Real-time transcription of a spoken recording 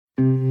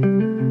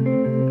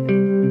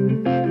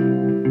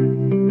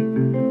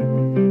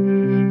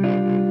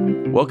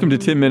Welcome to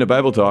 10-Minute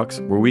Bible Talks,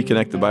 where we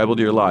connect the Bible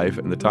to your life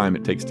and the time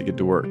it takes to get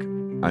to work.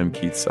 I'm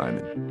Keith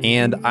Simon.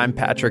 And I'm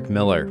Patrick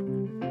Miller.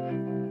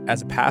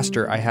 As a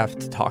pastor, I have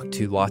to talk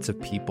to lots of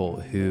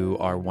people who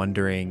are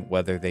wondering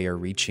whether they are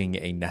reaching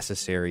a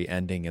necessary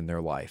ending in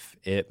their life.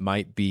 It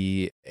might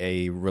be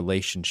a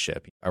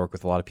relationship. I work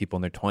with a lot of people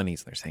in their 20s,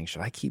 and they're saying,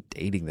 should I keep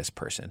dating this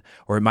person?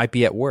 Or it might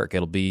be at work.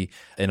 It'll be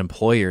an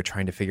employer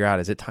trying to figure out,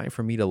 is it time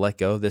for me to let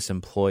go of this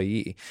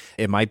employee?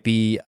 It might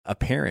be a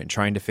parent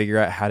trying to figure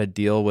out how to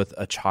deal with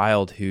a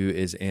child who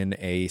is in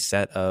a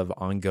set of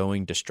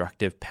ongoing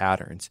destructive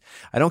patterns.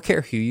 I don't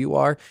care who you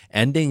are.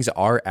 Endings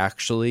are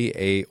actually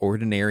an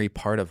ordinary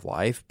part of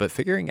life, but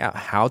figuring out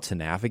how to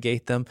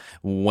navigate them,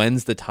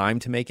 when's the time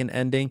to make an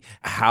ending,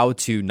 how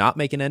to not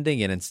make an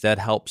ending and instead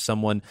help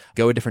someone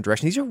go a different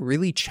direction. These are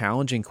really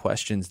challenging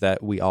questions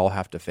that we all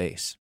have to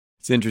face.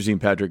 It's interesting,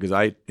 Patrick, because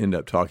I end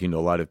up talking to a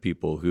lot of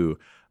people who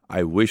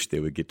I wish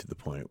they would get to the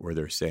point where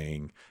they're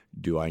saying,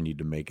 do I need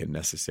to make a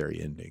necessary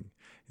ending?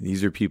 And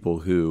these are people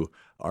who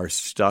are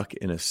stuck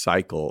in a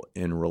cycle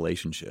in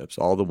relationships,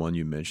 all the one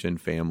you mentioned,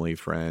 family,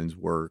 friends,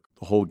 work,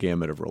 the whole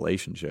gamut of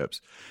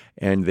relationships.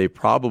 And they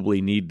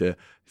probably need to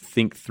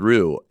think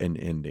through an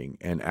ending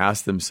and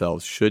ask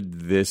themselves,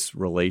 should this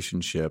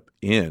relationship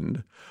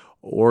end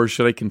or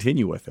should I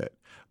continue with it?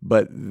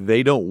 But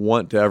they don't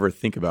want to ever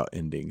think about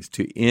endings.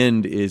 To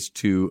end is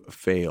to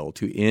fail.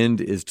 To end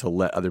is to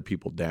let other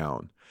people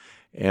down.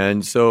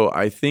 And so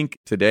I think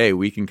today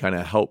we can kind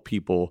of help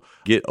people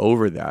get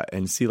over that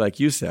and see, like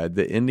you said,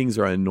 the endings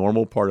are a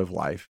normal part of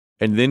life,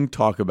 and then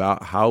talk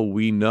about how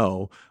we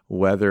know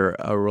whether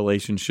a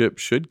relationship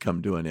should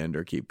come to an end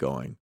or keep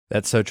going.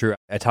 That's so true.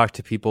 I talk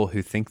to people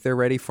who think they're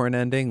ready for an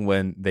ending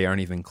when they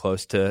aren't even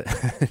close to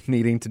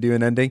needing to do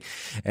an ending.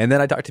 And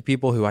then I talk to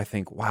people who I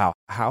think, wow,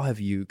 how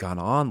have you gone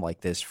on like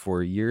this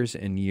for years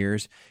and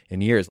years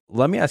and years?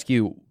 Let me ask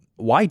you,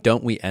 why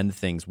don't we end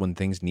things when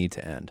things need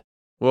to end?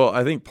 Well,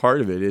 I think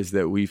part of it is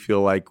that we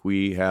feel like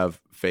we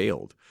have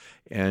failed.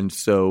 And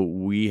so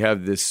we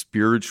have this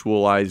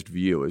spiritualized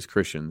view as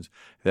Christians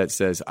that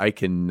says, I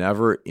can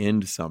never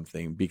end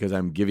something because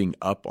I'm giving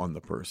up on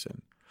the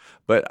person.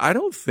 But I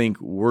don't think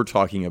we're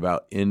talking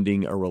about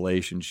ending a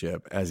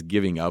relationship as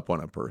giving up on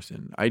a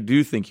person. I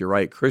do think you're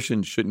right.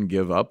 Christians shouldn't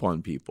give up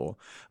on people.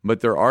 But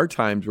there are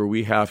times where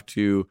we have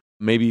to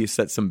maybe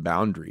set some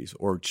boundaries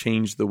or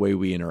change the way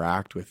we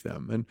interact with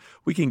them. And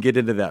we can get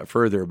into that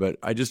further, but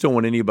I just don't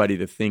want anybody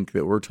to think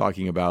that we're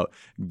talking about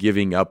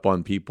giving up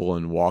on people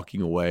and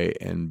walking away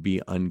and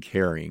be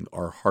uncaring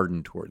or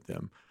hardened toward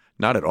them.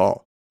 Not at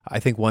all. I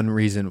think one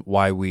reason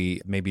why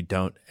we maybe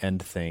don't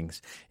end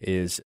things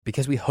is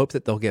because we hope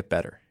that they'll get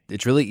better.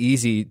 It's really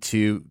easy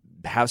to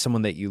have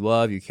someone that you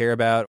love, you care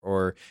about,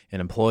 or an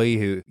employee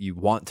who you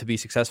want to be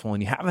successful,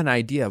 and you have an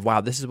idea of,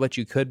 wow, this is what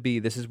you could be,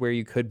 this is where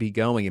you could be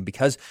going. And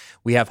because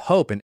we have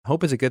hope, and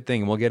hope is a good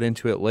thing, and we'll get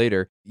into it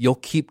later, you'll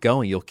keep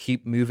going, you'll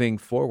keep moving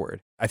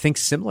forward. I think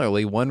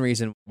similarly, one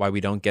reason why we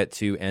don't get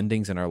to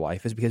endings in our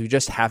life is because we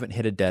just haven't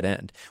hit a dead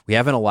end. We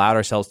haven't allowed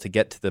ourselves to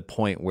get to the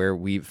point where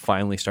we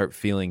finally start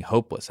feeling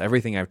hopeless.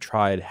 Everything I've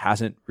tried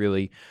hasn't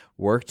really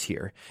worked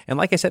here. And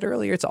like I said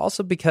earlier, it's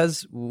also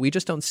because we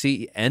just don't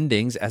see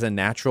endings as a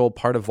natural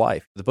part of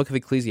life. The book of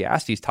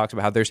Ecclesiastes talks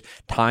about how there's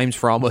times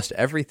for almost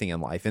everything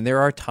in life, and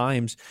there are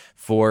times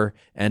for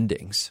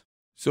endings.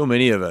 So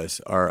many of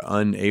us are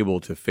unable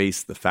to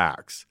face the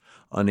facts.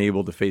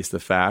 Unable to face the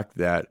fact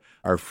that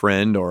our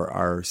friend or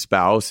our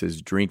spouse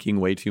is drinking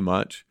way too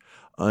much,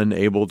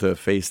 unable to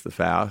face the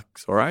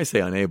facts, or I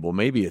say unable,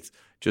 maybe it's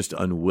just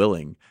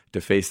unwilling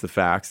to face the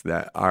facts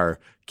that our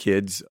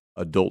kids,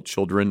 adult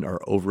children,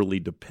 are overly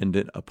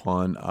dependent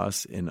upon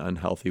us in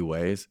unhealthy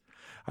ways.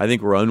 I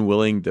think we're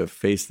unwilling to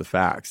face the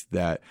facts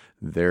that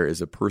there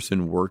is a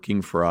person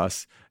working for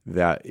us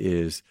that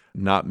is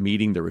not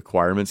meeting the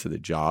requirements of the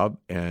job,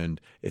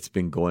 and it's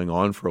been going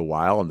on for a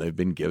while, and they've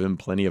been given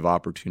plenty of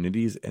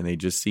opportunities, and they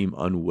just seem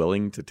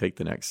unwilling to take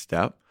the next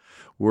step.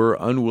 We're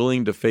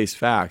unwilling to face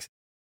facts.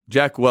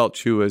 Jack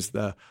Welch, who is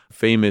the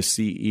famous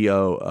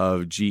CEO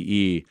of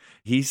GE,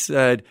 he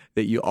said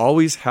that you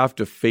always have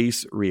to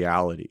face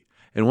reality.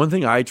 And one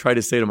thing I try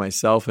to say to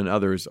myself and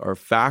others are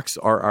facts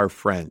are our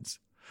friends.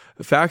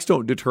 The facts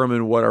don't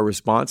determine what our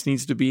response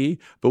needs to be,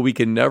 but we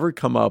can never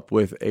come up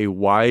with a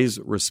wise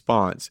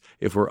response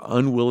if we're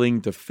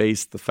unwilling to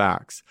face the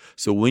facts.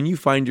 So when you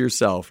find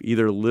yourself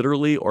either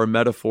literally or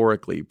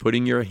metaphorically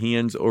putting your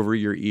hands over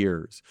your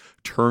ears,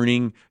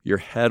 turning your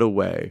head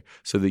away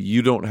so that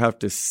you don't have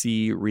to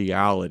see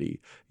reality,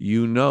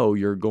 you know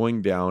you're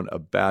going down a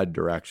bad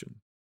direction.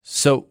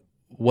 So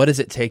what does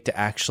it take to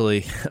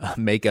actually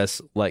make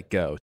us let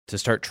go, to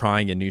start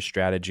trying a new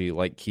strategy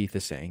like Keith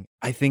is saying?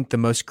 I think the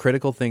most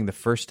critical thing, the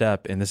first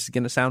step, and this is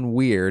going to sound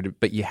weird,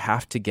 but you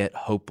have to get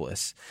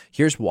hopeless.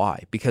 Here's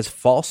why. Because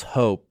false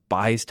hope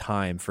buys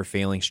time for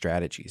failing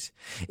strategies.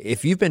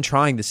 If you've been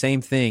trying the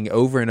same thing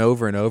over and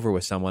over and over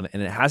with someone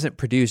and it hasn't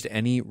produced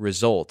any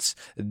results,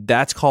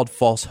 that's called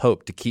false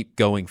hope to keep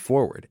going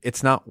forward.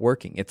 It's not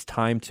working. It's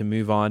time to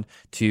move on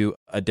to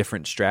a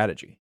different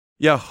strategy.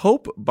 Yeah,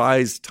 hope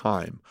buys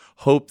time,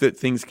 hope that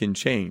things can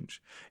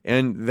change.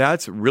 And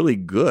that's really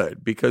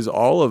good because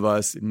all of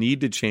us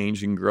need to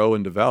change and grow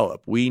and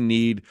develop. We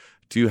need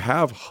to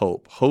have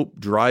hope. Hope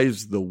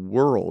drives the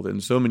world in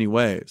so many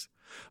ways.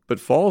 But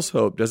false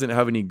hope doesn't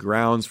have any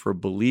grounds for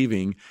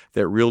believing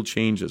that real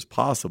change is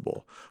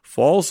possible.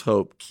 False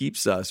hope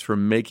keeps us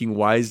from making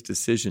wise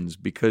decisions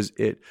because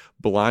it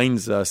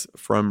blinds us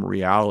from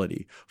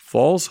reality.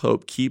 False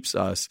hope keeps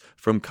us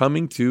from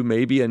coming to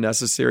maybe a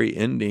necessary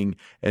ending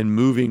and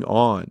moving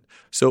on.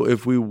 So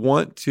if we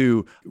want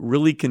to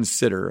really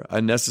consider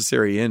a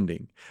necessary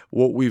ending,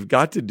 what we've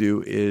got to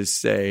do is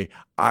say,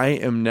 I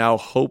am now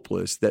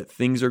hopeless that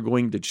things are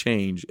going to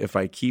change if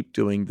I keep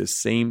doing the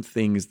same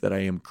things that I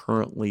am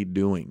currently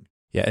doing.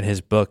 Yeah, in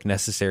his book,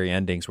 Necessary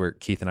Endings, where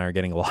Keith and I are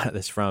getting a lot of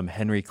this from,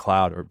 Henry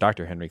Cloud, or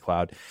Dr. Henry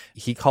Cloud,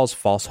 he calls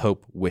false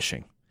hope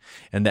wishing.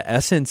 And the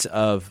essence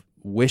of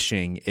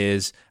wishing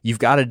is you've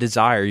got a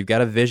desire, you've got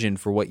a vision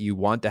for what you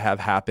want to have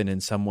happen in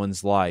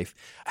someone's life.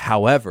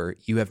 However,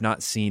 you have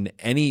not seen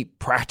any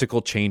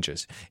practical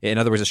changes. In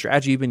other words, the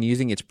strategy you've been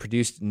using, it's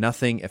produced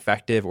nothing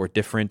effective or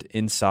different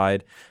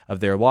inside of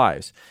their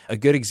lives. A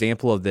good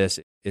example of this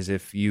is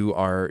if you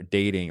are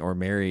dating or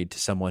married to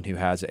someone who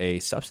has a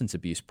substance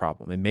abuse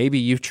problem. And maybe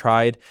you've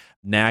tried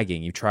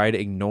nagging, you tried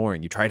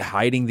ignoring, you tried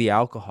hiding the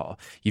alcohol,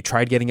 you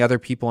tried getting other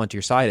people onto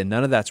your side, and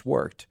none of that's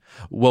worked.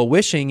 Well,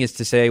 wishing is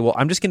to say, well,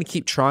 I'm just going to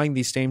keep trying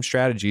these same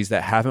strategies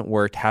that haven't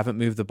worked, haven't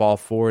moved the ball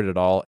forward at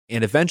all,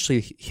 and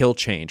eventually he'll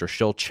change or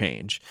she'll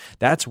change.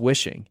 That's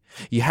wishing.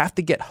 You have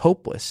to get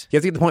hopeless. You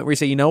have to get to the point where you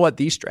say, you know what,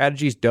 these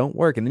strategies don't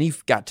work. And then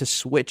you've got to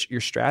switch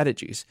your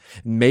strategies.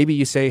 Maybe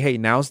you say, hey,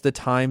 now's the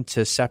time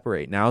to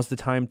separate. Now's the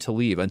time to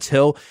leave.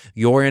 Until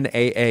you're in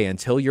AA,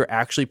 until you're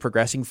actually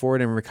progressing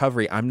forward in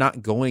recovery, I'm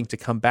not going to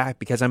come back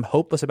because I'm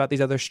hopeless about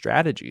these other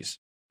strategies.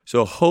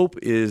 So hope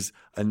is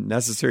a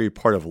necessary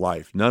part of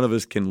life. None of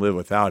us can live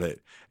without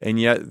it. And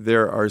yet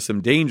there are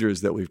some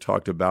dangers that we've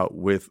talked about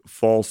with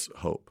false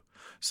hope.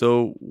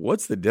 So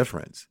what's the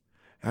difference?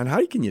 And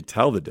how can you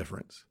tell the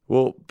difference?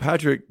 Well,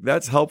 Patrick,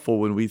 that's helpful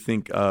when we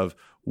think of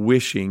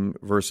wishing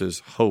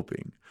versus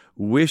hoping.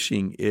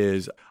 Wishing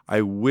is,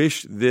 I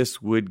wish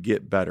this would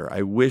get better.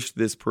 I wish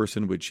this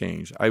person would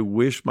change. I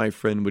wish my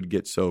friend would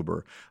get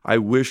sober. I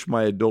wish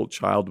my adult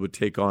child would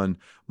take on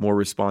more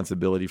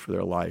responsibility for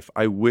their life.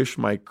 I wish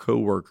my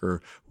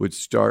coworker would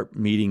start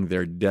meeting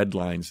their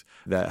deadlines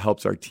that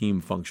helps our team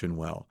function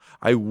well.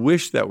 I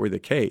wish that were the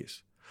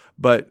case.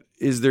 But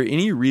is there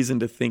any reason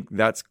to think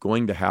that's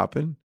going to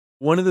happen?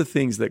 One of the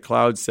things that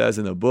Cloud says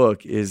in the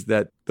book is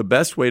that the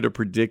best way to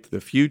predict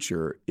the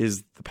future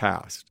is the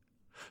past.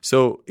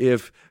 So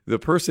if the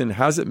person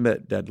hasn't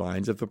met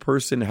deadlines, if the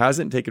person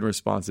hasn't taken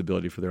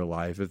responsibility for their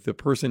life, if the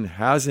person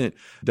hasn't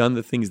done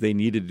the things they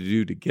needed to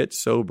do to get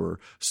sober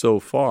so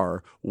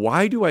far,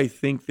 why do I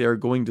think they're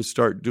going to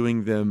start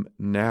doing them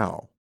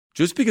now?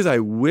 Just because I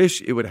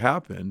wish it would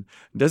happen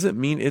doesn't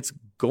mean it's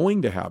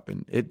going to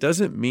happen. It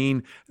doesn't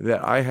mean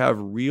that I have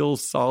real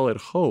solid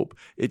hope.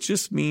 It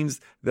just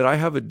means that I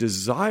have a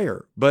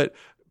desire. But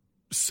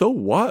so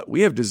what?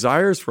 We have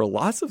desires for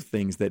lots of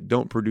things that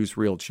don't produce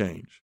real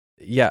change.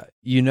 Yeah,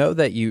 you know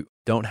that you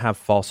don't have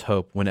false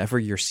hope whenever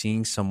you're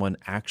seeing someone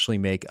actually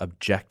make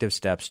objective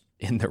steps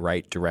in the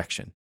right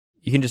direction.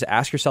 You can just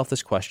ask yourself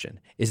this question: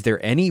 is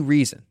there any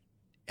reason,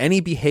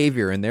 any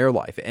behavior in their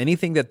life,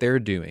 anything that they're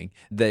doing,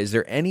 is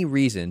there any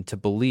reason to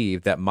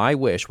believe that my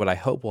wish, what I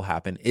hope will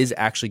happen, is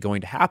actually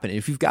going to happen? And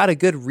if you've got a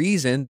good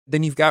reason,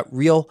 then you've got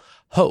real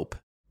hope.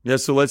 Yeah,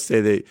 so let's say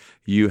that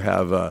you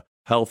have a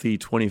healthy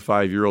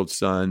 25-year-old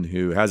son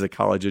who has a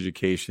college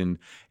education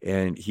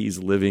and he's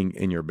living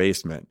in your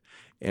basement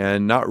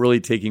and not really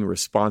taking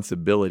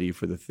responsibility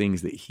for the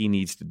things that he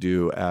needs to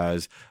do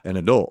as an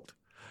adult.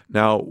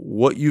 Now,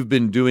 what you've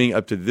been doing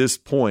up to this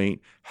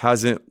point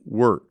hasn't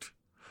worked.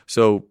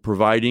 So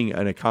providing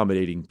an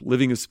accommodating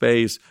living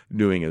space,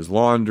 doing his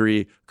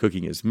laundry,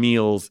 cooking his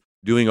meals,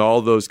 doing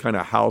all those kind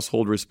of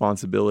household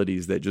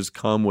responsibilities that just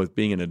come with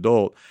being an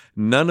adult,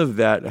 none of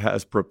that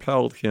has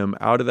propelled him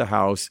out of the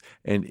house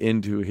and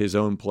into his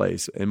own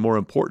place, and more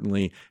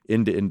importantly,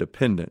 into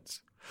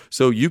independence.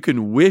 So you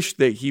can wish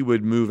that he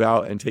would move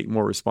out and take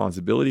more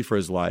responsibility for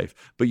his life,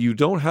 but you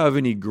don't have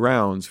any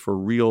grounds for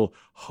real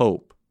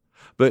hope.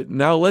 But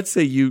now let's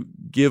say you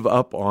give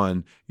up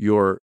on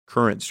your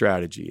current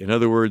strategy. In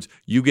other words,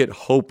 you get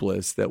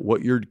hopeless that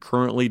what you're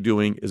currently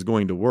doing is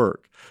going to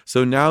work.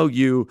 So now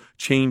you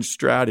change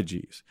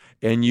strategies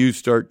and you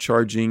start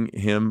charging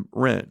him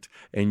rent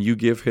and you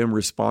give him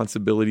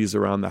responsibilities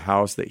around the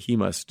house that he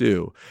must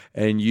do.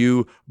 And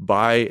you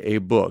buy a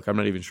book. I'm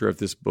not even sure if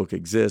this book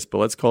exists, but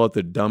let's call it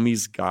The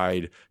Dummy's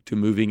Guide to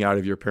Moving Out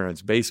of Your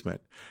Parents'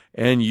 Basement.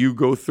 And you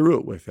go through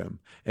it with him.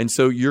 And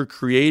so you're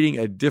creating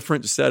a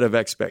different set of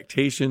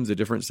expectations, a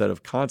different set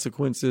of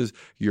consequences.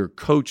 You're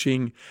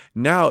coaching.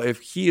 Now,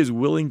 if he is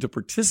willing to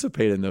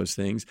participate in those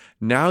things,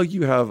 now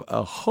you have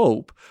a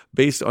hope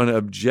based on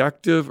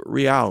objective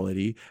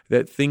reality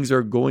that things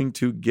are going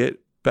to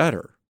get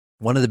better.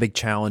 One of the big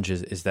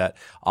challenges is that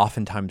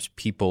oftentimes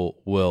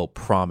people will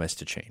promise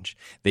to change.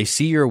 They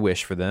see your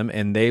wish for them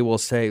and they will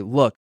say,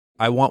 look,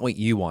 I want what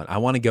you want. I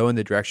want to go in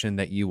the direction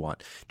that you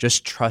want.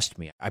 Just trust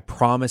me. I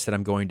promise that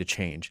I'm going to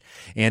change.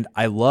 And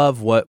I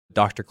love what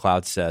Dr.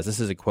 Cloud says. This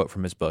is a quote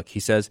from his book. He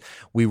says,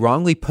 we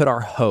wrongly put our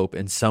hope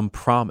in some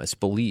promise,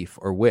 belief,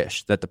 or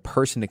wish that the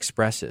person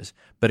expresses,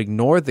 but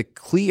ignore the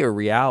clear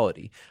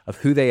reality of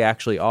who they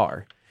actually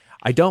are.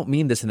 I don't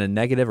mean this in a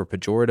negative or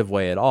pejorative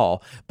way at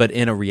all, but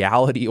in a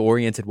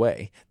reality-oriented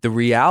way. The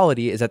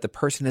reality is that the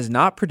person has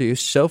not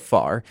produced so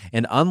far,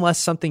 and unless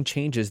something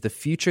changes, the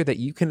future that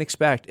you can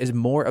expect is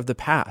more of the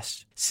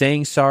past.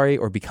 Saying sorry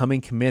or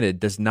becoming committed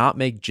does not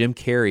make Jim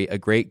Carrey a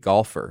great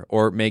golfer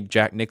or make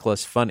Jack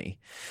Nicklaus funny.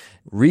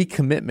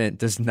 Recommitment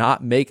does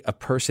not make a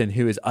person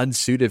who is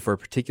unsuited for a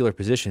particular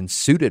position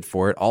suited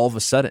for it all of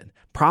a sudden.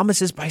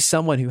 Promises by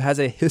someone who has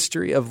a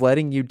history of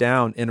letting you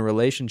down in a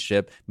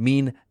relationship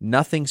mean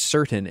nothing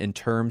certain in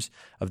terms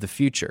of the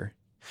future.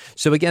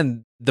 So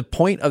again, the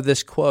point of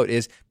this quote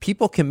is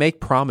people can make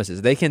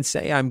promises. They can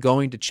say, I'm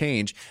going to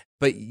change,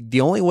 but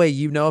the only way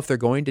you know if they're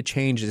going to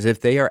change is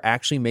if they are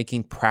actually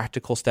making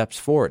practical steps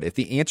forward. If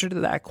the answer to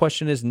that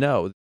question is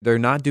no, they're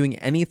not doing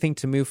anything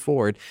to move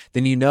forward,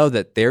 then you know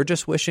that they're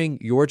just wishing,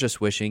 you're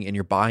just wishing, and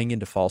you're buying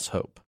into false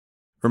hope.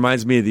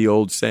 Reminds me of the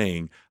old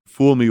saying,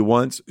 fool me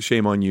once,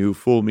 shame on you.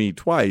 Fool me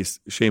twice,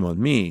 shame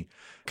on me.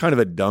 Kind of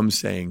a dumb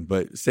saying,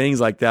 but sayings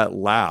like that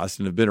last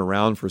and have been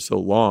around for so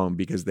long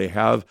because they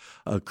have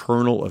a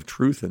kernel of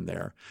truth in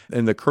there.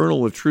 And the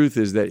kernel of truth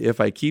is that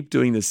if I keep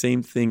doing the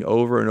same thing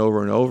over and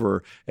over and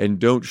over and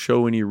don't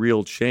show any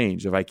real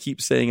change, if I keep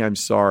saying I'm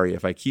sorry,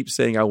 if I keep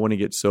saying I want to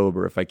get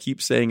sober, if I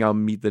keep saying I'll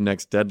meet the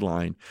next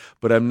deadline,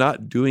 but I'm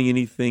not doing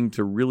anything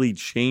to really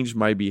change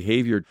my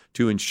behavior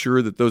to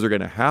ensure that those are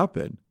going to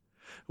happen,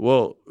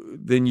 well,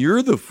 then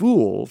you're the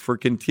fool for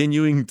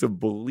continuing to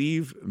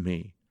believe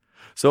me.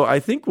 So I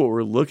think what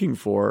we're looking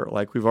for,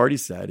 like we've already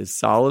said, is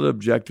solid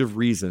objective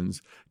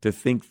reasons to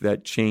think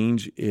that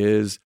change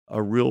is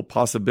a real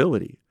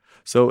possibility.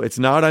 So it's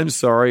not I'm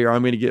sorry or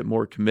I'm going to get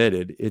more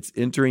committed. It's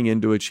entering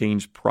into a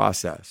change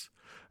process.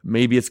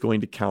 Maybe it's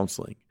going to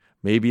counseling.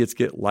 Maybe it's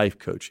get life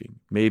coaching.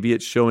 Maybe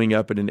it's showing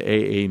up at an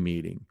AA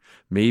meeting.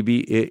 Maybe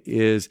it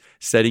is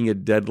setting a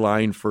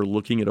deadline for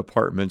looking at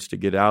apartments to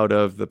get out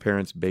of the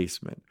parents'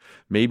 basement.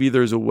 Maybe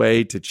there's a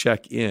way to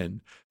check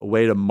in, a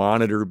way to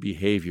monitor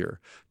behavior,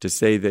 to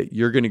say that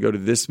you're going to go to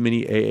this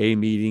many AA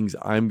meetings,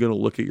 I'm going to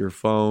look at your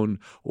phone,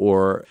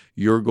 or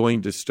you're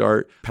going to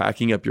start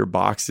packing up your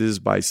boxes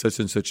by such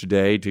and such a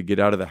day to get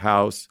out of the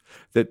house.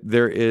 That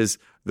there is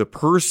the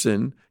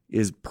person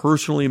is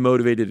personally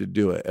motivated to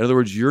do it. In other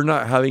words, you're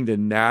not having to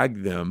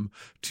nag them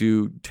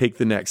to take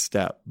the next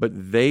step, but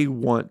they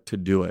want to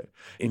do it.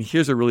 And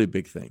here's a really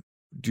big thing.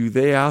 Do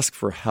they ask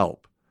for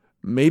help?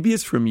 Maybe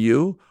it's from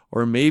you,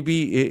 or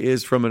maybe it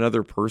is from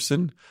another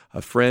person,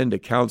 a friend, a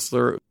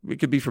counselor. It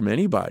could be from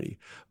anybody.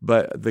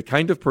 But the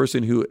kind of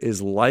person who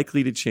is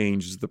likely to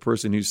change is the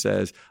person who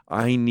says,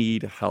 I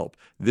need help.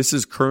 This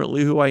is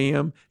currently who I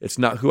am. It's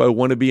not who I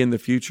want to be in the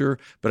future,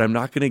 but I'm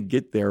not going to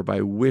get there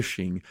by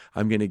wishing.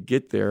 I'm going to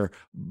get there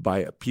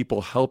by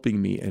people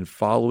helping me and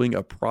following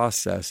a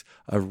process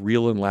of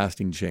real and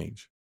lasting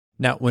change.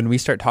 Now, when we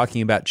start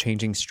talking about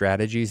changing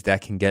strategies, that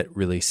can get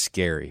really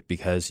scary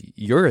because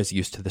you're as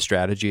used to the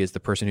strategy as the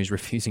person who's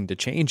refusing to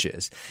change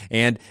is.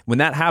 And when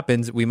that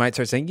happens, we might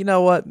start saying, you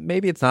know what,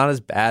 maybe it's not as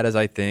bad as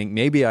I think.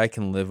 Maybe I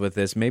can live with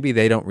this. Maybe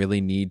they don't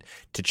really need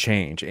to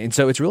change. And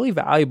so it's really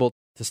valuable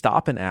to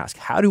stop and ask,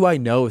 how do I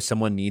know if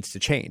someone needs to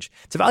change?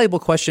 It's a valuable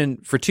question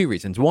for two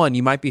reasons. One,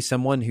 you might be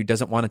someone who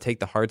doesn't want to take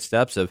the hard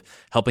steps of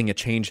helping a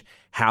change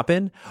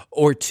happen.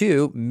 Or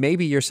two,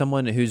 maybe you're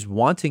someone who's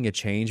wanting a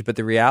change, but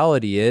the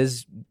reality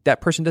is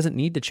that person doesn't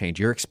need to change.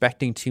 You're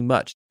expecting too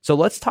much. So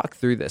let's talk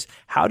through this.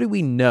 How do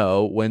we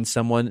know when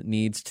someone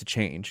needs to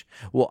change?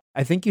 Well,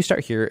 I think you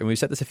start here, and we've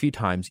said this a few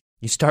times.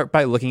 You start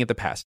by looking at the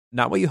past,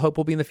 not what you hope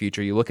will be in the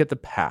future. You look at the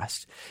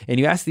past and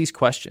you ask these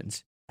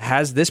questions.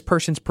 Has this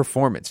person's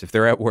performance, if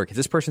they're at work, has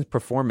this person's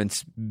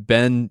performance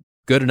been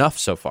good enough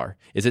so far?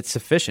 Is it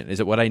sufficient? Is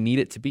it what I need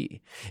it to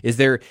be? Is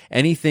there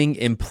anything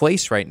in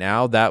place right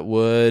now that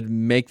would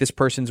make this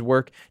person's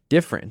work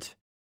different?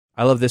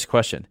 I love this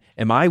question.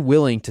 Am I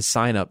willing to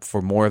sign up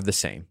for more of the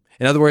same?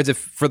 In other words, if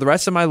for the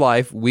rest of my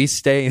life, we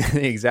stay in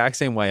the exact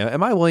same way,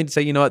 am I willing to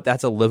say, you know what,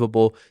 that's a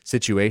livable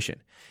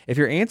situation? If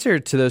your answer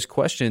to those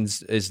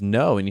questions is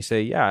no, and you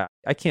say, yeah,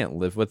 I can't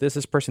live with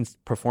this person's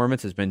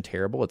performance has been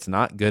terrible, it's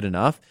not good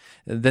enough,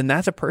 then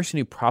that's a person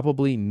who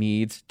probably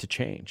needs to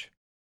change.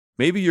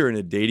 Maybe you're in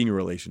a dating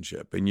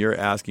relationship and you're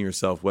asking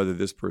yourself whether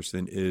this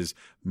person is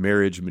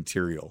marriage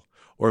material.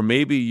 Or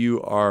maybe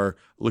you are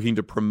looking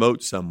to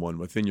promote someone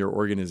within your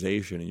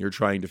organization and you're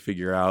trying to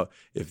figure out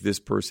if this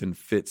person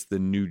fits the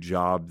new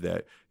job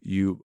that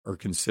you are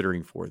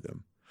considering for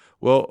them.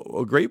 Well,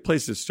 a great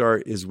place to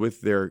start is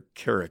with their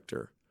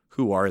character.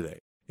 Who are they?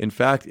 In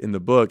fact, in the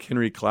book,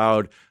 Henry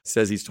Cloud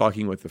says he's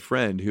talking with a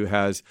friend who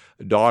has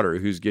a daughter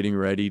who's getting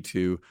ready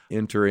to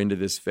enter into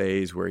this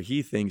phase where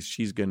he thinks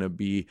she's going to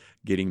be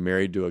getting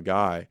married to a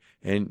guy.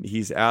 And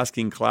he's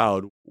asking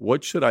Cloud,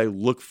 what should I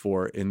look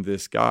for in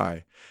this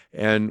guy?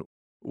 And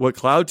what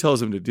Cloud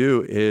tells him to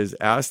do is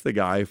ask the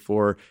guy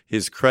for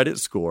his credit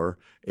score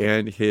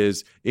and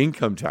his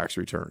income tax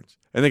returns.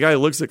 And the guy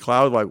looks at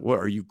Cloud like, what,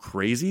 are you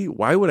crazy?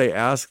 Why would I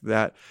ask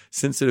that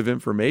sensitive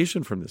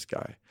information from this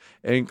guy?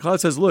 And Cloud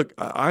says, look,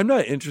 I'm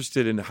not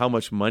interested in how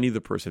much money the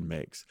person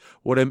makes.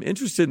 What I'm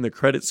interested in the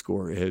credit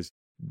score is,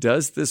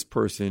 does this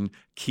person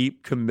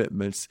keep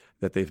commitments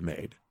that they've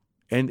made?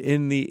 And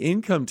in the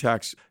income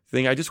tax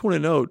thing, I just want to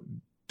know,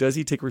 does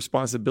he take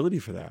responsibility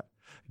for that?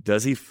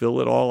 Does he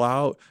fill it all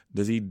out?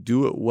 Does he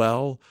do it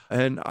well?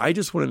 And I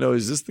just want to know,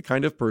 is this the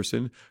kind of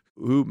person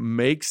who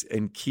makes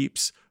and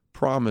keeps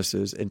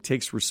promises and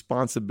takes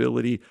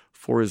responsibility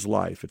for his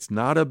life? It's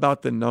not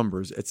about the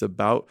numbers. It's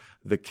about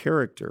the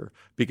character,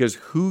 because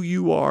who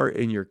you are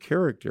in your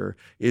character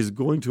is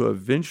going to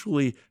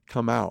eventually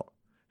come out.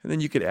 And then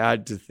you could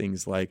add to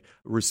things like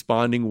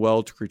responding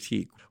well to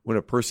critique. When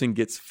a person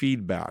gets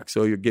feedback.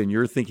 So again,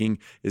 you're thinking,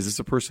 is this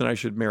a person I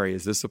should marry?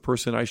 Is this a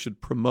person I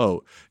should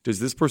promote? Does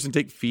this person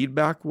take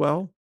feedback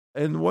well?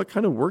 And what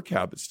kind of work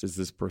habits does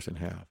this person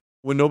have?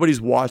 When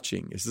nobody's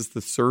watching, is this the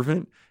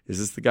servant? Is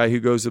this the guy who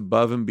goes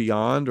above and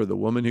beyond, or the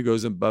woman who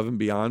goes above and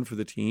beyond for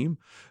the team?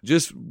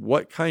 Just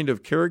what kind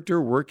of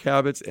character, work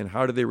habits, and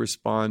how do they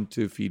respond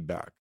to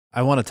feedback?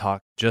 I want to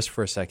talk just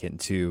for a second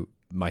to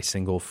my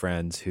single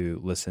friends who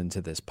listen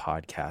to this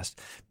podcast,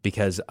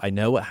 because I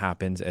know what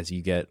happens as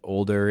you get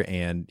older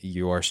and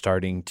you are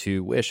starting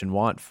to wish and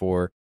want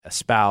for a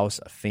spouse,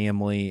 a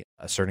family,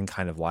 a certain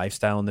kind of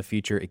lifestyle in the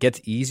future. It gets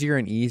easier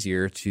and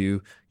easier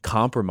to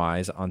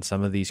compromise on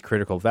some of these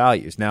critical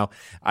values. Now,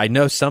 I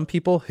know some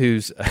people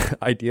whose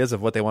ideas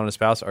of what they want in a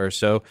spouse are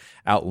so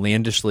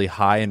outlandishly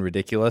high and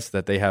ridiculous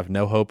that they have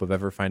no hope of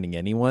ever finding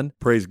anyone.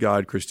 Praise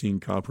God, Christine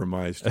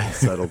compromised and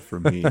settled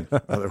for me.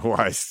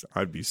 Otherwise,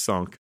 I'd be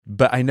sunk.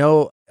 But I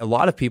know a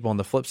lot of people on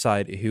the flip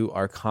side who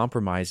are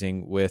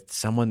compromising with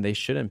someone they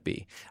shouldn't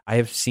be. I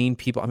have seen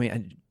people,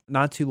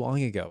 not too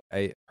long ago,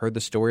 I heard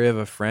the story of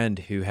a friend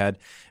who had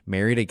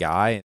married a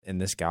guy, and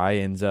this guy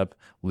ends up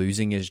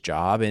losing his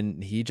job,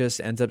 and he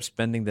just ends up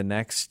spending the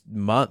next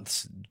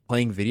months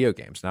playing video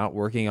games, not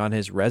working on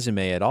his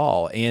resume at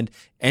all. And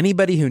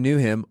anybody who knew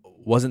him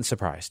wasn't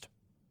surprised.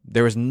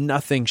 There was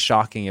nothing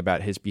shocking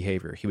about his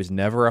behavior. He was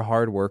never a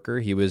hard worker.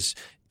 He was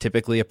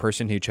typically a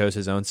person who chose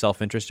his own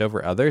self-interest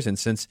over others. And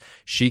since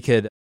she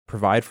could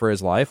provide for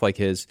his life, like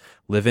his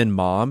live-in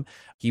mom,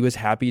 he was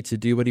happy to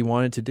do what he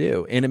wanted to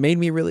do. And it made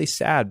me really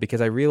sad, because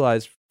I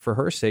realized for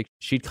her sake,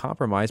 she'd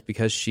compromised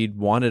because she'd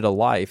wanted a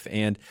life.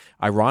 And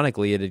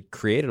ironically, it had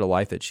created a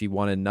life that she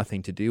wanted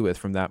nothing to do with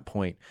from that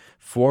point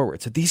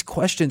forward. So these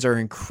questions are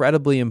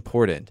incredibly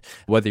important,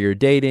 whether you're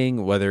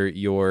dating, whether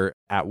you're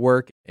at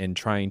work and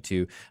trying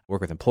to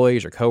work with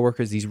employees or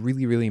coworkers. These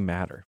really, really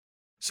matter.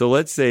 So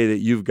let's say that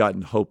you've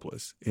gotten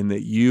hopeless and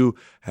that you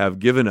have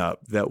given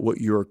up, that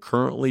what you're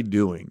currently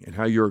doing and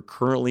how you're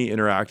currently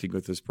interacting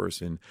with this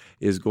person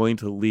is going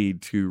to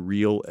lead to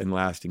real and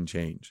lasting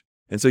change.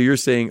 And so you're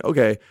saying,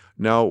 okay,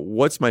 now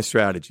what's my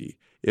strategy?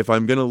 If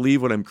I'm going to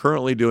leave what I'm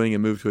currently doing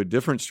and move to a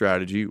different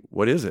strategy,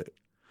 what is it?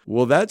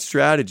 Well, that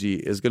strategy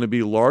is going to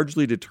be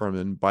largely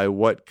determined by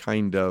what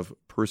kind of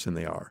person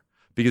they are.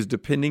 Because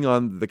depending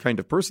on the kind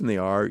of person they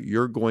are,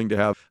 you're going to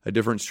have a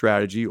different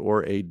strategy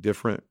or a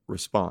different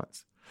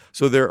response.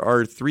 So there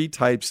are three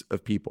types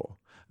of people.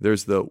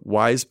 There's the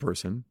wise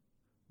person,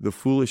 the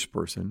foolish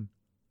person,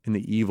 and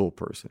the evil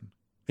person.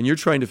 And you're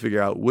trying to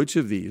figure out which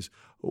of these,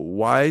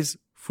 wise,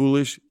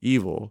 foolish,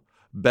 evil,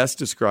 best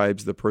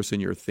describes the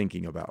person you're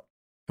thinking about.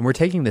 And we're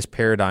taking this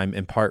paradigm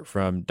in part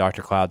from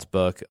Dr. Cloud's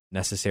book,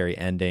 Necessary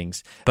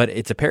Endings, but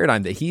it's a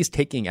paradigm that he's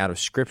taking out of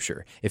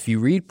Scripture. If you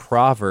read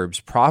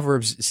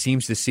Proverbs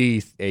seems to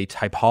see a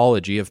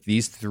typology of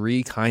these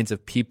three kinds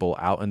of people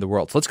out in the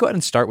world. So let's go ahead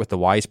and start with the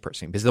wise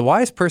person, because the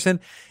wise person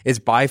is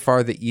by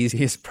far the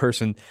easiest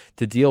person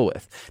to deal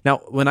with. Now,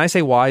 when I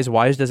say wise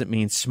doesn't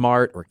mean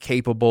smart or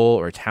capable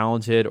or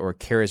talented or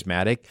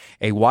charismatic.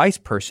 A wise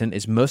person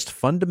is most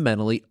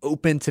fundamentally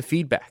open to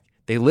feedback.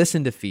 They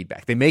listen to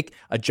feedback. They make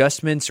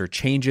adjustments or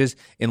changes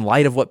in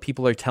light of what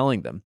people are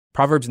telling them.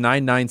 Proverbs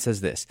 9:9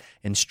 says this: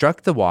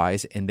 "Instruct the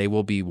wise, and they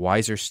will be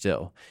wiser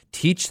still.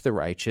 Teach the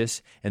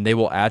righteous, and they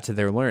will add to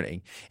their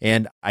learning."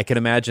 And I can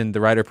imagine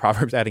the writer of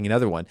Proverbs adding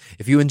another one.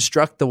 If you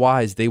instruct the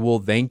wise, they will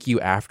thank you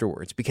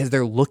afterwards, because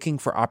they're looking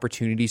for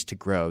opportunities to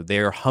grow. They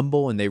are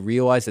humble, and they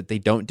realize that they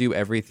don't do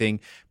everything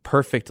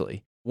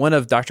perfectly. One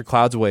of Dr.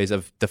 Cloud's ways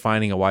of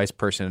defining a wise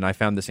person, and I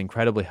found this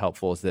incredibly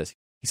helpful, is this.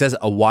 He says,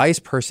 a wise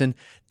person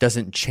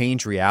doesn't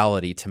change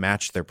reality to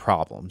match their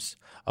problems.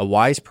 A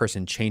wise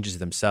person changes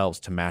themselves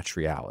to match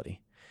reality.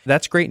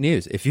 That's great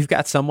news. If you've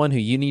got someone who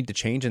you need to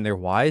change and they're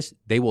wise,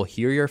 they will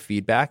hear your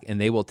feedback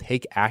and they will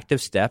take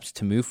active steps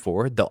to move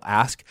forward. They'll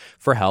ask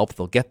for help.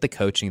 They'll get the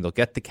coaching. They'll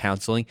get the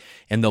counseling,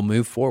 and they'll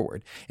move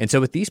forward. And so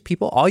with these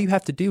people, all you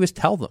have to do is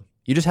tell them.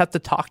 You just have to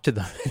talk to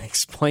them and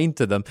explain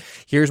to them,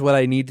 here's what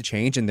I need to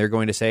change. And they're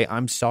going to say,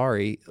 I'm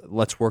sorry,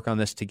 let's work on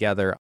this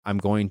together. I'm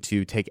going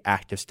to take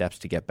active steps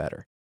to get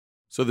better.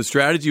 So the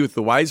strategy with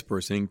the wise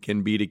person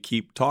can be to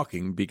keep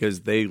talking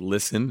because they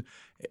listen,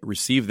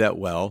 receive that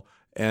well,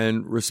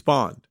 and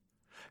respond.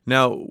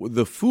 Now,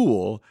 the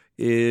fool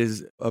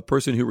is a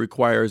person who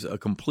requires a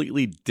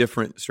completely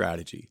different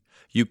strategy.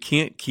 You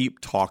can't keep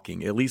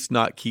talking, at least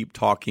not keep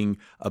talking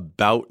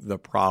about the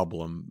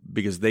problem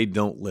because they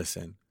don't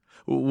listen.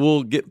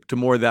 We'll get to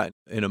more of that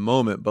in a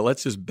moment, but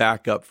let's just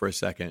back up for a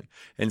second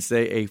and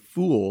say a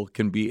fool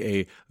can be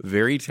a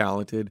very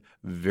talented,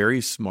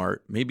 very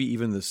smart, maybe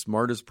even the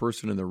smartest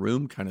person in the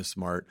room kind of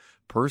smart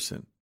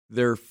person.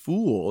 They're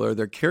fool or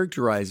they're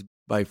characterized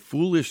by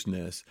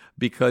foolishness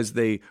because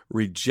they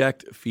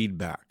reject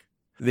feedback.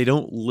 They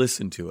don't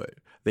listen to it.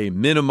 They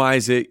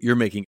minimize it. You're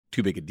making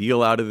too big a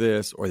deal out of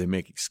this, or they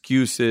make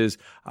excuses.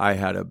 I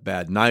had a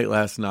bad night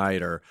last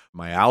night, or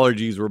my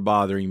allergies were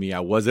bothering me.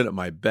 I wasn't at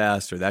my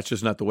best, or that's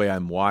just not the way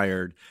I'm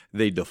wired.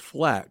 They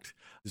deflect.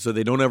 So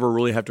they don't ever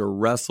really have to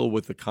wrestle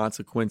with the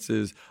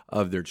consequences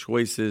of their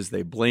choices.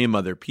 They blame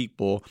other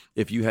people.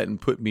 If you hadn't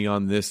put me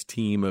on this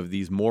team of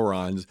these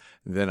morons,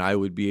 then I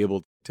would be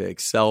able to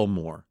excel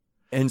more.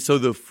 And so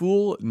the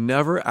fool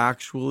never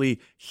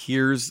actually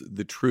hears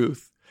the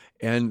truth,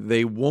 and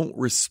they won't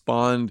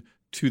respond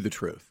to the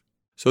truth.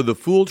 So the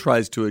fool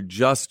tries to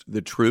adjust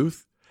the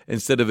truth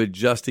instead of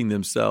adjusting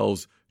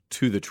themselves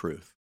to the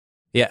truth.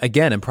 Yeah,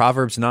 again, in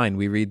Proverbs 9,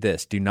 we read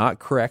this, do not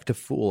correct a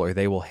fool or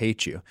they will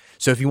hate you.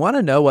 So if you want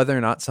to know whether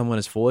or not someone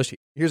is foolish,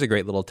 here's a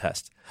great little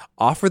test.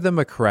 Offer them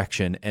a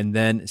correction and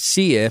then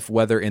see if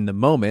whether in the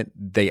moment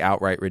they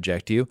outright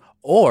reject you,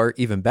 or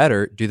even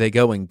better, do they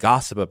go and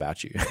gossip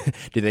about you?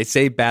 Do they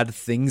say bad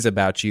things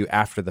about you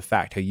after the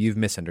fact, how you've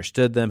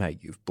misunderstood them, how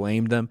you've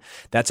blamed them?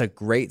 That's a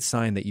great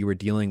sign that you were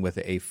dealing with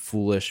a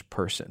foolish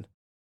person.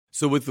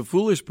 So with the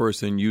foolish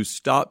person, you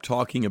stop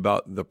talking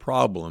about the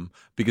problem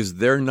because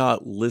they're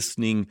not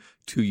listening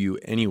to you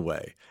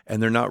anyway,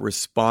 and they're not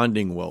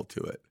responding well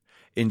to it.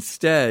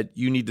 Instead,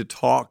 you need to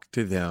talk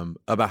to them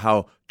about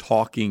how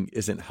talking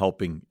isn't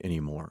helping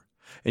anymore.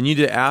 And you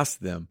need to ask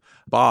them,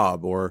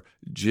 Bob or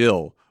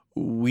Jill,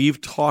 we've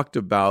talked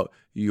about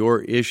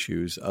your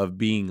issues of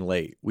being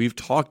late. We've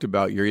talked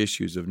about your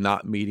issues of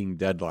not meeting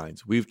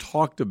deadlines. We've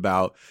talked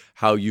about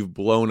how you've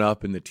blown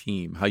up in the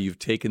team, how you've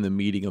taken the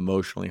meeting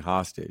emotionally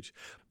hostage.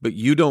 But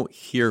you don't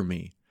hear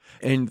me.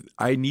 And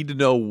I need to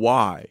know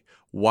why.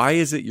 Why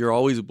is it you're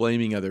always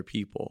blaming other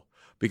people?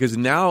 Because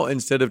now,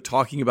 instead of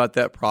talking about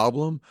that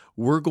problem,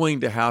 we're going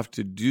to have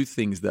to do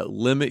things that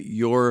limit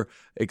your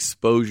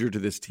exposure to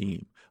this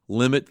team,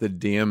 limit the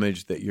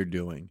damage that you're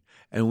doing.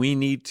 And we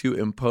need to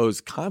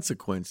impose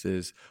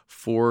consequences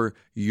for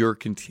your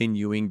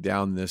continuing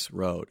down this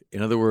road.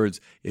 In other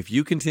words, if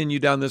you continue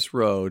down this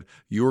road,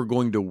 you're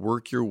going to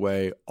work your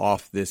way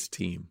off this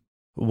team.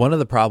 One of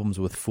the problems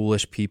with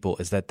foolish people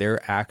is that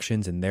their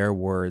actions and their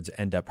words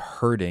end up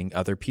hurting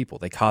other people.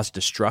 They cause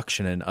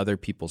destruction in other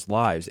people's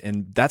lives.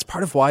 And that's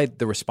part of why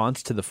the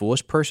response to the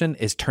foolish person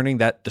is turning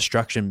that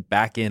destruction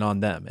back in on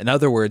them. In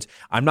other words,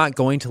 I'm not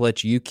going to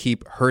let you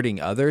keep hurting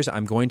others.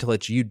 I'm going to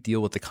let you deal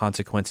with the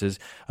consequences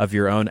of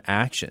your own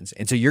actions.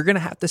 And so you're going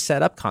to have to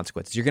set up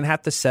consequences. You're going to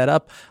have to set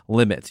up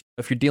limits.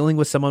 If you're dealing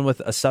with someone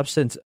with a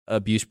substance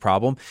abuse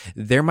problem,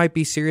 there might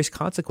be serious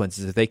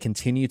consequences if they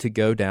continue to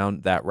go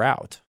down that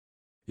route.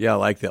 Yeah, I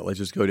like that. Let's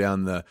just go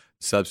down the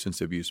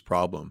substance abuse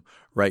problem.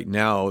 Right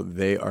now,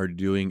 they are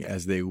doing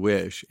as they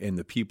wish, and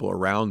the people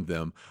around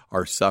them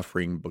are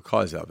suffering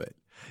because of it.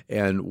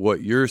 And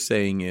what you're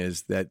saying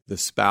is that the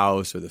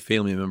spouse or the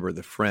family member,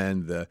 the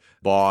friend, the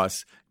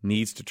boss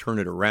needs to turn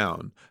it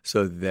around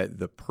so that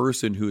the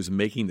person who is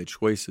making the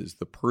choices,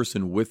 the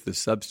person with the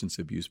substance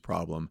abuse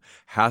problem,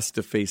 has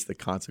to face the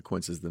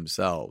consequences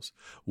themselves.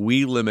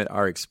 We limit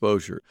our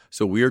exposure.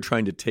 So we are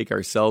trying to take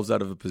ourselves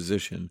out of a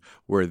position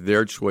where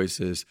their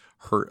choices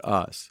hurt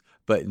us,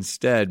 but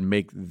instead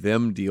make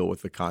them deal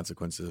with the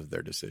consequences of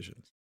their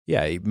decisions.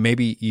 Yeah,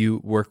 maybe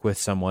you work with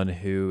someone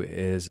who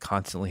is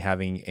constantly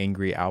having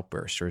angry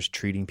outbursts or is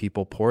treating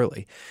people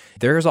poorly.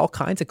 There's all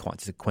kinds of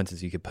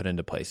consequences you could put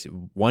into place.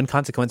 One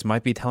consequence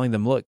might be telling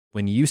them, look,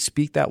 when you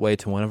speak that way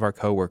to one of our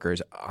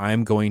coworkers,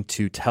 I'm going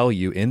to tell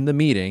you in the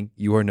meeting,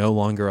 you are no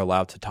longer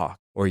allowed to talk,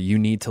 or you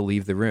need to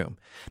leave the room.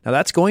 Now,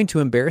 that's going to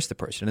embarrass the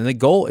person. And the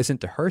goal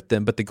isn't to hurt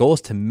them, but the goal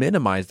is to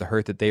minimize the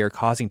hurt that they are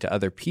causing to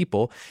other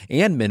people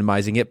and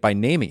minimizing it by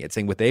naming it,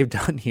 saying what they've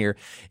done here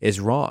is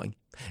wrong.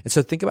 And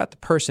so think about the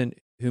person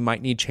who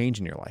might need change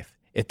in your life.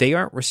 If they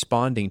aren't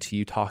responding to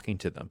you talking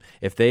to them,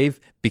 if they've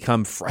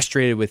become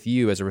frustrated with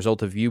you as a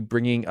result of you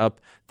bringing up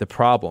the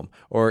problem,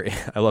 or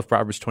I love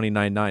Proverbs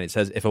 29:9. It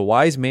says, if a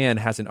wise man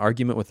has an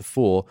argument with a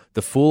fool,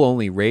 the fool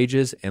only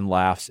rages and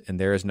laughs, and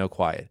there is no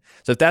quiet.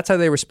 So if that's how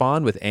they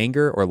respond, with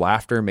anger or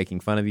laughter,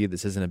 making fun of you,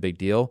 this isn't a big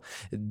deal,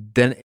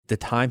 then the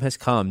time has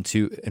come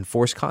to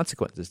enforce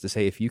consequences, to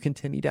say, if you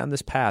continue down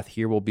this path,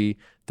 here will be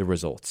the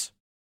results.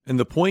 And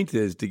the point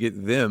is to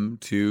get them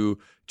to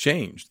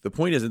change. The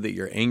point isn't that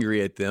you're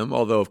angry at them,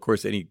 although, of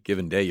course, any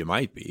given day you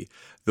might be.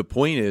 The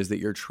point is that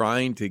you're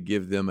trying to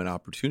give them an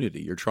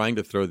opportunity. You're trying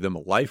to throw them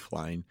a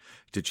lifeline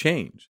to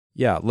change.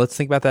 Yeah, let's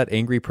think about that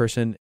angry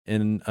person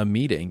in a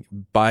meeting.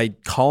 By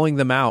calling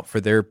them out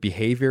for their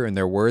behavior and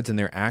their words and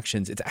their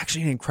actions, it's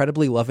actually an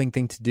incredibly loving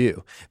thing to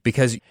do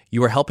because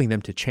you are helping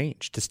them to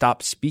change, to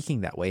stop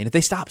speaking that way. And if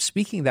they stop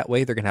speaking that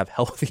way, they're going to have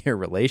healthier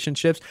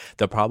relationships.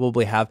 They'll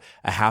probably have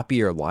a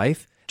happier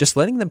life. Just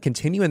letting them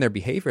continue in their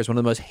behavior is one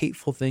of the most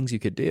hateful things you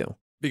could do.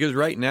 Because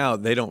right now,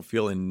 they don't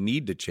feel a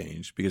need to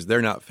change because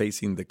they're not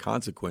facing the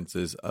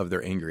consequences of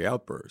their angry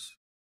outbursts.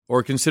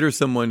 Or consider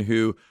someone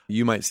who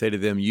you might say to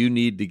them, you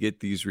need to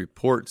get these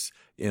reports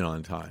in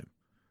on time.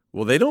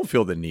 Well, they don't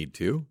feel the need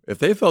to. If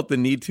they felt the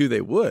need to, they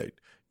would.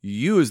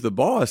 You as the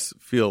boss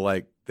feel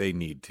like they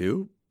need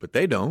to, but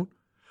they don't.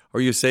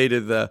 Or you say to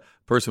the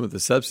person with the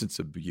substance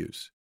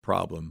abuse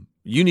problem,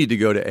 you need to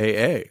go to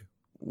AA.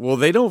 Well,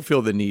 they don't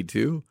feel the need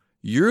to.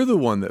 You're the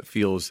one that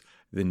feels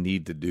the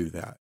need to do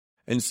that.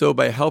 And so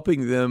by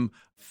helping them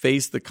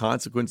face the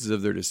consequences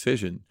of their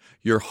decision,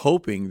 you're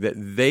hoping that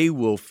they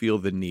will feel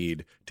the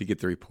need to get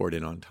the report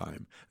in on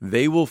time.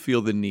 They will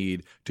feel the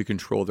need to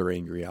control their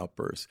angry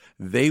outbursts.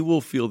 They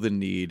will feel the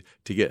need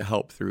to get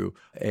help through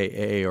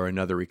AA or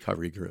another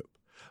recovery group.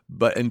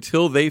 But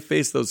until they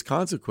face those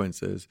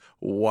consequences,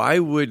 why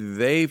would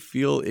they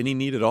feel any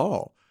need at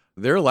all?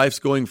 Their life's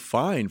going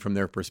fine from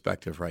their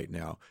perspective right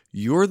now.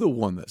 You're the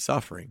one that's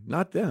suffering,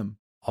 not them.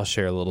 I'll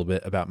share a little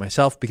bit about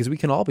myself because we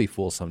can all be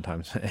fools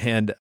sometimes.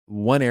 And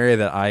one area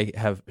that I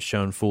have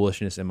shown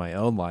foolishness in my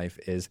own life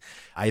is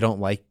I don't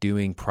like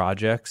doing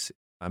projects.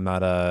 I'm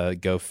not a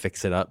go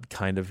fix it up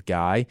kind of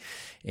guy.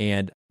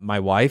 And my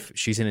wife,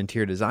 she's an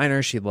interior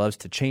designer. She loves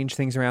to change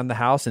things around the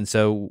house. And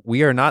so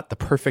we are not the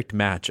perfect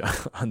match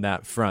on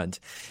that front.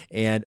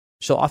 And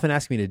she'll often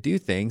ask me to do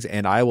things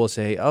and I will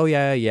say, oh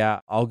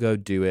yeah, I'll go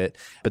do it.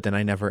 But then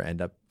I never end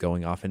up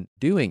going off and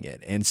doing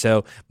it. And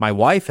so my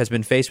wife has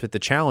been faced with the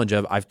challenge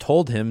of I've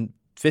told him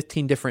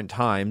 15 different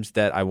times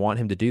that I want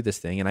him to do this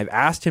thing. And I've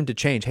asked him to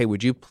change. Hey,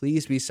 would you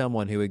please be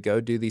someone who would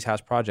go do these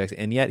house projects?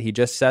 And yet he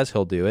just says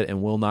he'll do it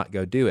and will not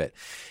go do it.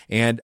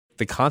 And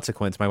the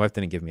consequence, my wife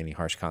didn't give me any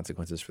harsh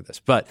consequences for this,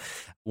 but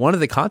one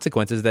of the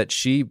consequences that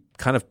she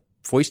kind of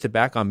foisted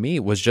back on me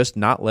was just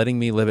not letting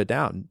me live it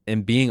down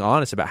and being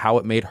honest about how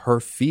it made her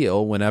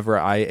feel whenever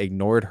I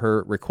ignored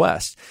her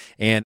request.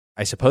 And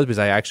I suppose because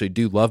I actually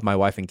do love my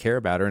wife and care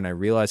about her and I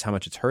realize how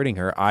much it's hurting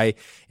her, I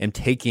am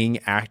taking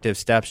active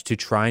steps to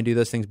try and do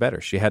those things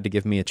better. She had to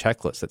give me a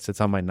checklist that sits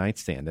on my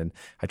nightstand and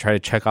I try to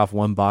check off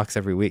one box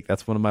every week.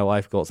 That's one of my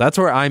life goals. That's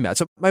where I'm at.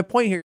 So my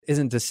point here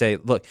isn't to say,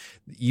 look,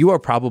 you are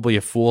probably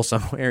a fool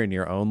somewhere in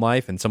your own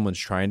life and someone's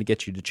trying to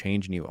get you to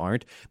change and you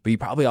aren't, but you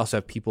probably also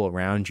have people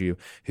around you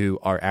who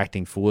are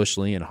acting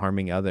foolishly and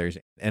harming others.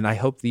 And I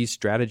hope these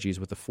strategies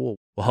with the fool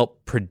will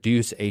help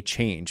produce a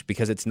change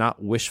because it's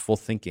not wishful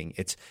thinking.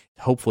 It's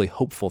hopefully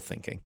hopeful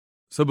thinking.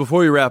 So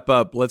before we wrap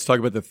up, let's talk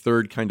about the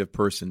third kind of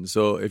person.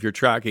 So if you're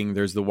tracking,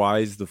 there's the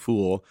wise, the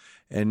fool,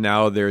 and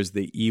now there's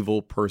the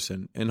evil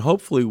person. And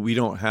hopefully we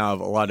don't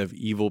have a lot of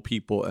evil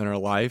people in our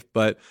life,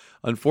 but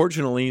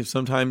unfortunately,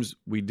 sometimes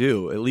we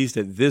do. At least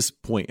at this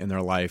point in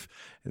their life,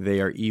 they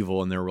are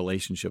evil in their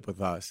relationship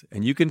with us.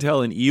 And you can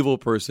tell an evil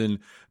person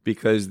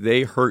because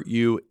they hurt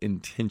you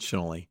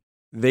intentionally.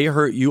 They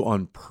hurt you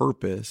on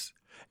purpose,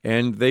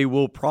 and they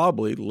will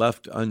probably,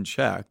 left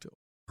unchecked,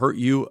 hurt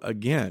you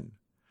again.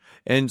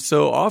 And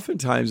so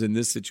oftentimes in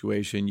this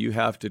situation, you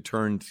have to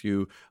turn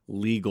to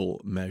legal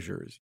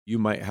measures. You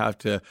might have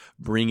to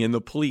bring in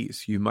the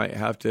police. You might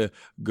have to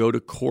go to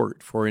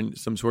court for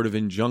some sort of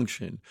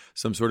injunction,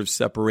 some sort of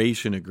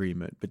separation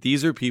agreement. But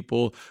these are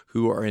people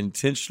who are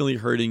intentionally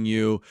hurting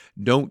you,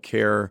 don't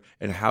care,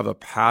 and have a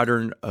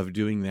pattern of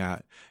doing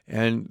that.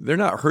 And they're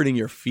not hurting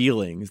your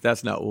feelings.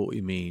 That's not what we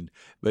mean.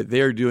 But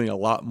they're doing a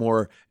lot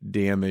more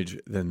damage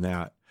than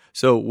that.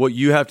 So what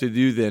you have to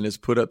do then is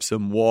put up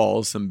some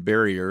walls, some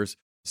barriers,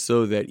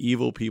 so that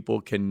evil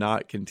people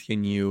cannot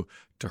continue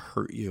to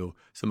hurt you,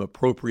 some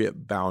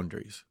appropriate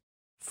boundaries.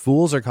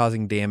 Fools are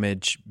causing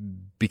damage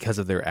because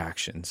of their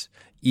actions.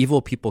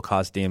 Evil people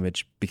cause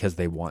damage because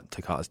they want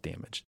to cause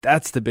damage.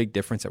 That's the big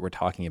difference that we're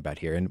talking about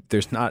here. And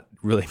there's not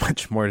really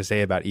much more to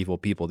say about evil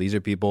people. These are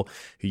people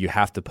who you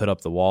have to put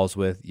up the walls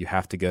with, you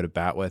have to go to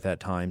bat with at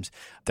times.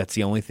 That's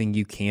the only thing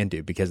you can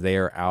do because they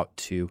are out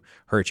to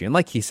hurt you. And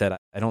like he said,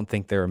 I don't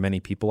think there are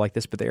many people like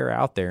this, but they are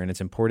out there and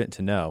it's important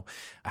to know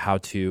how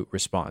to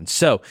respond.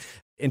 So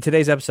in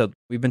today's episode,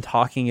 we've been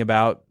talking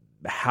about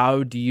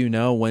how do you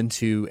know when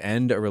to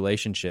end a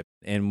relationship?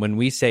 And when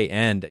we say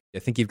end, I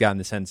think you've gotten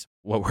the sense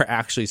what we're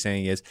actually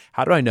saying is,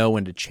 how do I know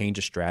when to change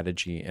a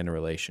strategy in a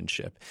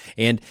relationship?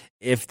 And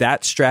if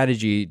that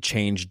strategy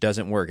change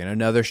doesn't work and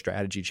another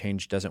strategy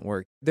change doesn't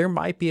work, there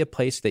might be a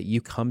place that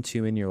you come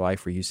to in your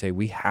life where you say,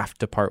 we have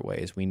to part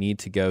ways. We need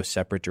to go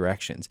separate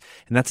directions.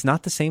 And that's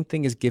not the same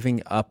thing as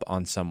giving up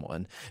on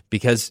someone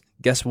because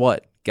guess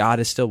what?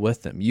 God is still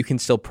with them. You can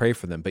still pray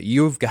for them, but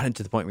you've gotten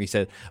to the point where you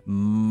said,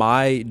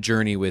 my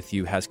journey with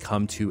you has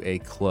come to a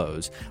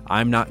close.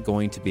 I'm not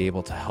going to be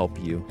able to help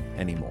you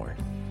anymore.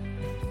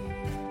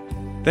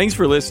 Thanks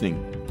for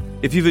listening.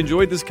 If you've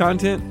enjoyed this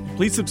content,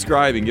 please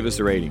subscribe and give us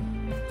a rating.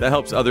 That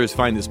helps others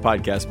find this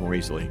podcast more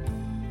easily.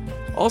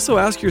 Also,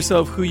 ask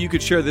yourself who you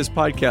could share this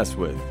podcast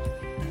with.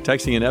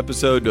 Texting an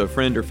episode to a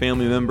friend or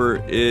family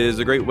member is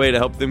a great way to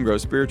help them grow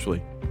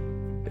spiritually.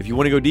 If you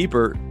want to go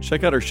deeper,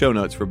 check out our show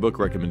notes for book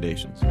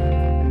recommendations.